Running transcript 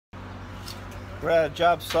We're at a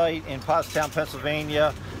job site in Pottstown,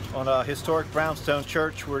 Pennsylvania on a historic brownstone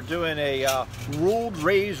church. We're doing a ruled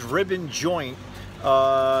raised ribbon joint,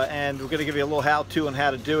 and we're going to give you a little how-to on how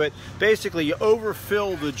to do it. Basically, you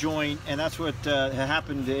overfill the joint, and that's what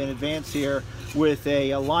happened in advance here with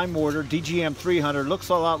a lime mortar, DGM 300. Looks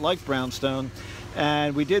a lot like brownstone.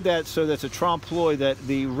 And we did that so that's a trompe l'oeil, that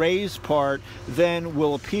the raised part then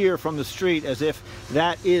will appear from the street as if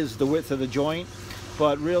that is the width of the joint.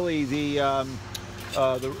 But really, the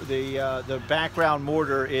background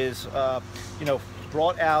mortar is,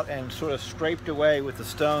 brought out and sort of scraped away with the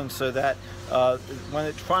stone, so that when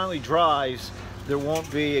it finally dries, there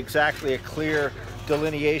won't be exactly a clear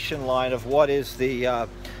delineation line of what is the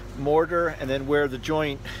mortar and then where the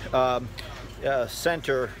joint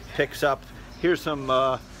center picks up. Here's some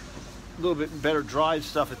little bit better dried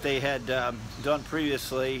stuff that they had done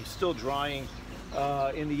previously, still drying.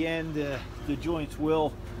 In the end, the joints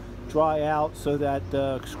will dry out so that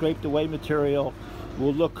the scraped away material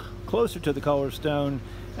will look closer to the color stone,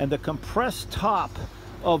 and the compressed top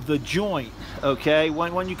of the joint, okay,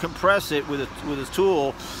 when you compress it with a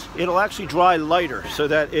tool, it'll actually dry lighter so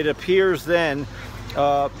that it appears then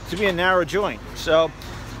to be a narrow joint. So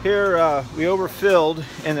here we overfilled,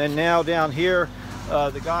 and then now down here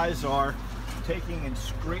the guys are taking and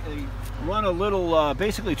run a little,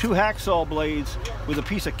 basically 2 hacksaw blades with a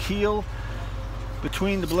piece of keel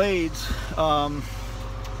between the blades.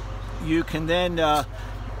 You can then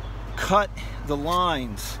cut the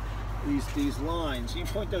lines, these lines. You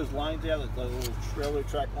can point those lines out, the little railroad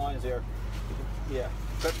track lines there. Yeah,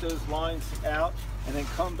 cut those lines out and then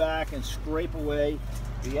come back and scrape away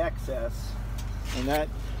the excess. And that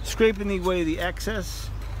scraping away the excess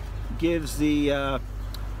gives the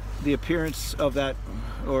appearance of that,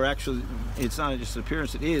 or actually it's not just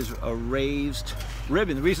appearance, it is a raised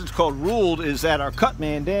ribbon. The reason it's called ruled is that our cut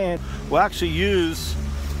man Dan will actually use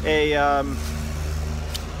a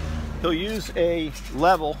he'll use a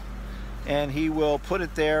level, and he will put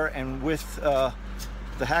it there, and with the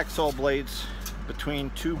hacksaw blades between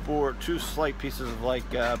two slight pieces of like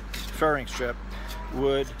furring strip,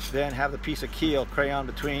 would then have the piece of keel crayon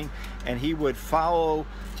between, and he would follow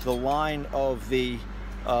the line of the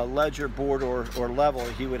ledger board or level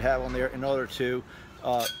he would have on there in order to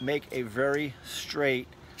make a very straight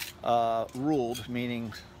ruled,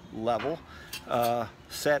 meaning level,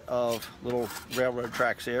 set of little railroad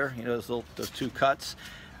tracks there, those 2 cuts.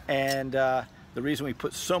 And the reason we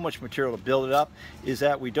put so much material to build it up is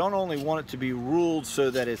that we don't only want it to be ruled so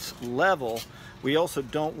that it's level, we also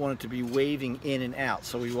don't want it to be waving in and out.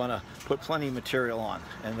 So we want to put plenty of material on,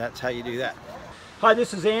 and that's how you do that. Hi,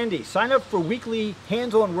 this is Andy. Sign up for weekly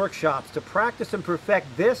hands-on workshops to practice and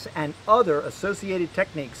perfect this and other associated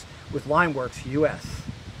techniques with LimeWorks.us.